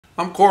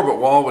I'm Corbett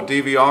Wall with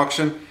DV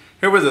Auction,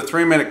 here with a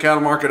 3-minute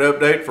cattle market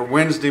update for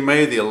Wednesday,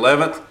 May the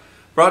 11th,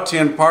 brought to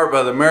you in part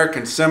by the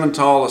American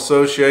Simmental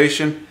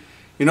Association.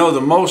 You know,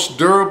 the most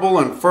durable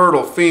and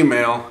fertile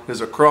female is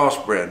a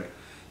crossbred.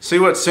 See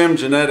what Sim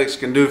Genetics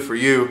can do for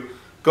you.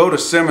 Go to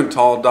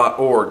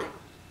simmental.org.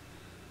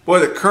 Boy,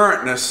 the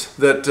currentness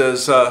that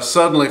has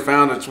suddenly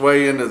found its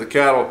way into the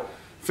cattle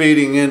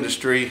feeding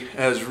industry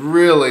has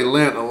really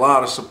lent a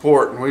lot of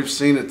support, and we've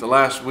seen it the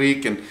last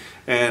week and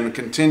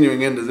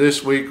continuing into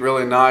this week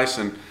really nice,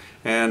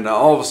 and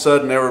all of a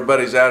sudden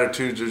everybody's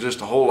attitudes are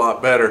just a whole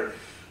lot better.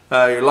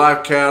 Your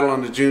live cattle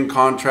on the June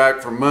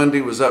contract for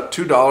Monday was up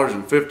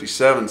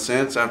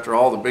 $2.57 after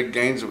all the big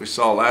gains that we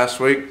saw last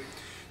week.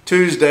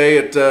 Tuesday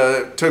it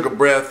took a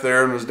breath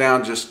there and was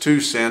down just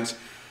 2 cents.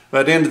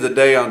 But end of the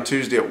day on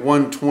Tuesday at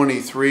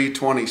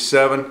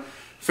 123.27.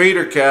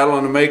 Feeder cattle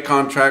on the May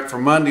contract for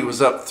Monday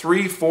was up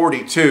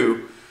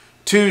 $3.42.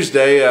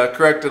 Tuesday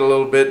corrected a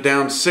little bit,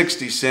 down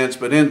 60 cents,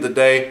 but end of the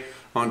day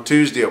on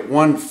Tuesday at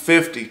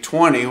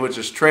 150.20, which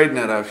is trading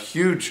at a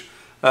huge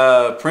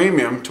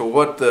premium to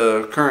what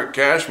the current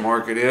cash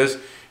market is.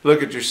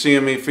 Look at your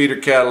CME feeder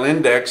cattle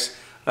index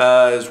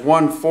is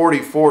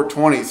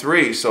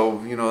 144.23,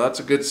 so you know that's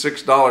a good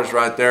 $6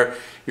 right there.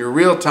 Your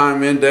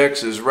real-time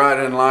index is right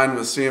in line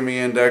with CME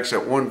index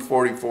at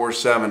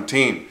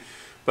 144.17.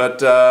 But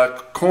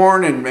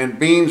corn and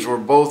beans were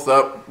both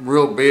up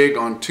real big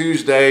on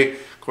Tuesday.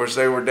 Of course,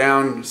 they were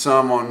down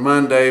some on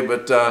Monday,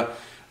 but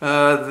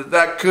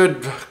that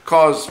could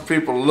cause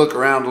people to look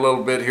around a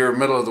little bit here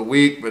middle of the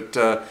week. But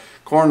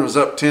corn was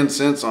up 10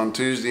 cents on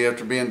Tuesday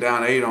after being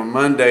down 8 on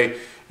Monday,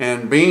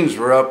 and beans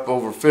were up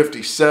over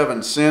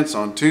 57 cents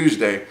on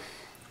Tuesday,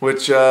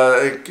 which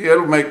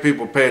it'll make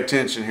people pay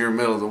attention here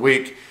middle of the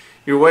week.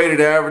 Your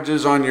weighted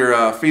averages on your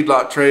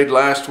feedlot trade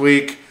last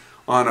week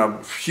on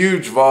a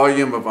huge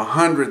volume of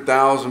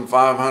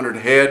 100,500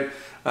 head.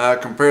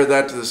 Compare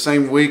that to the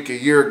same week a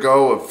year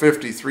ago of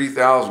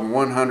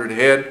 53,100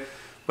 head.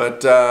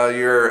 But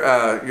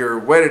your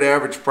weighted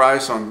average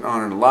price on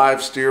a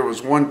live steer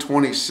was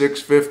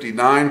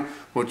 $126.59,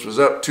 which was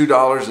up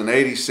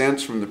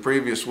 $2.80 from the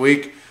previous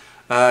week.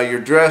 Your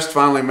dressed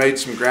finally made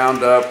some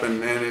ground up,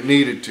 and it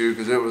needed to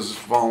because it was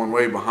falling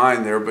way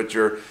behind there. But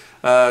your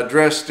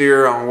dressed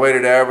steer on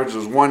weighted average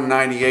was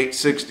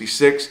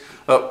 $198.66,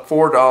 up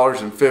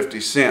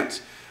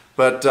 $4.50.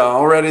 But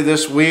already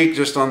this week,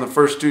 just on the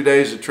first 2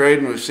 days of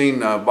trading, we've seen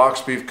box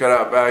beef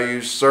cutout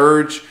values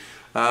surge.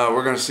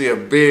 We're going to see a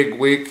big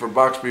week for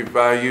box beef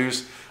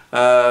values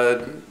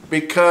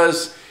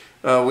because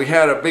we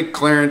had a big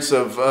clearance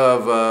of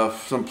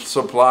some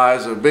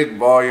supplies, a big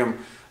volume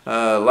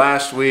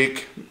last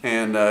week,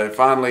 and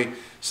finally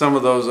some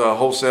of those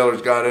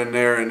wholesalers got in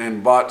there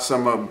and bought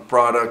some of the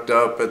product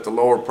up at the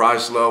lower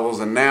price levels,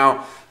 and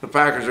now the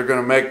packers are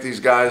going to make these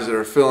guys that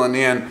are filling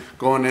in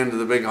going into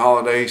the big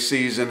holiday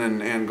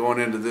season and going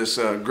into this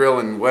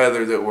grilling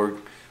weather that we're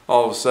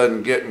all of a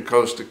sudden getting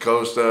coast to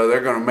coast. They're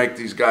going to make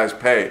these guys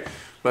pay.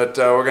 But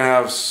we're going to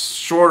have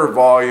shorter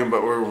volume,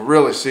 but we're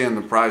really seeing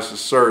the prices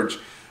surge.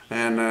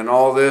 And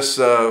all this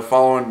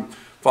following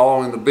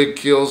the big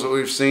kills that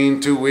we've seen,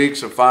 2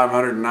 weeks of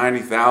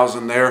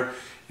 590,000 there.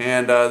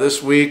 And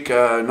this week,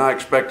 not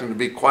expecting to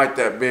be quite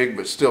that big,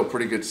 but still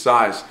pretty good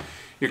size.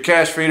 Your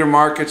cash feeder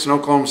markets in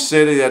Oklahoma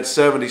City, that's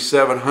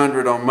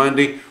 7,700 on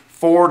Monday,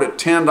 $4 to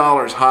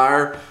 $10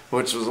 higher,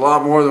 which was a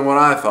lot more than what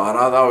I thought.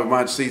 I thought we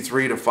might see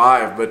 3 to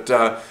 5, but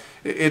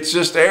it's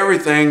just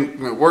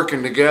everything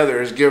working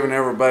together is giving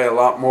everybody a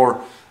lot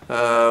more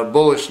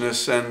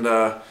bullishness, and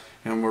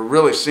we're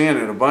really seeing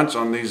it a bunch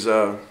on these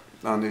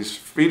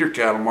feeder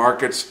cattle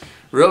markets.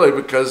 Really,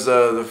 because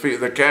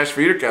the cash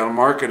feeder cattle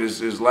market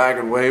is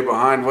lagging way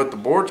behind what the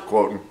board's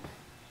quoting.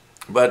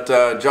 But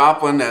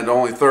Joplin had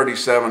only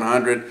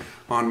 3,700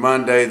 on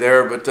Monday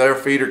there, but their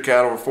feeder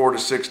cattle were $4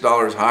 to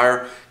 $6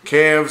 higher.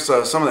 Calves,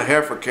 some of the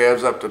heifer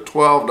calves up to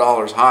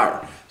 $12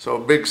 higher. So a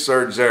big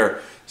surge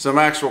there. Some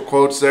actual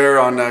quotes there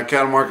on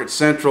Cattle Market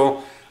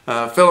Central.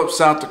 Phillips,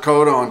 South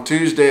Dakota on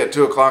Tuesday at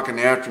 2 o'clock in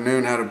the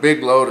afternoon had a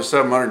big load of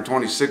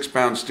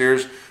 726-pound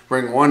steers,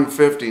 bring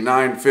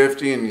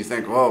 159.50, and you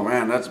think, oh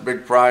man, that's a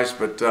big price,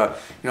 but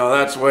you know,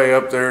 that's way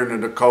up there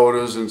in the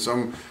Dakotas, and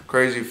some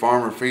crazy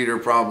farmer feeder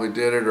probably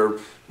did it.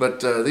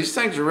 But these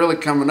things are really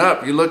coming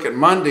up. You look at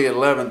Monday at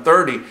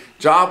 11:30,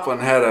 Joplin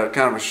had a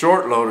kind of a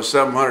short load of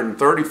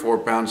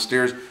 734-pound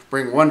steers,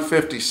 bring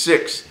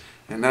 156,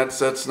 and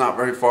that's not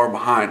very far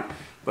behind.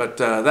 But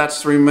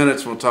that's 3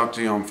 minutes. We'll talk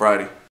to you on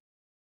Friday.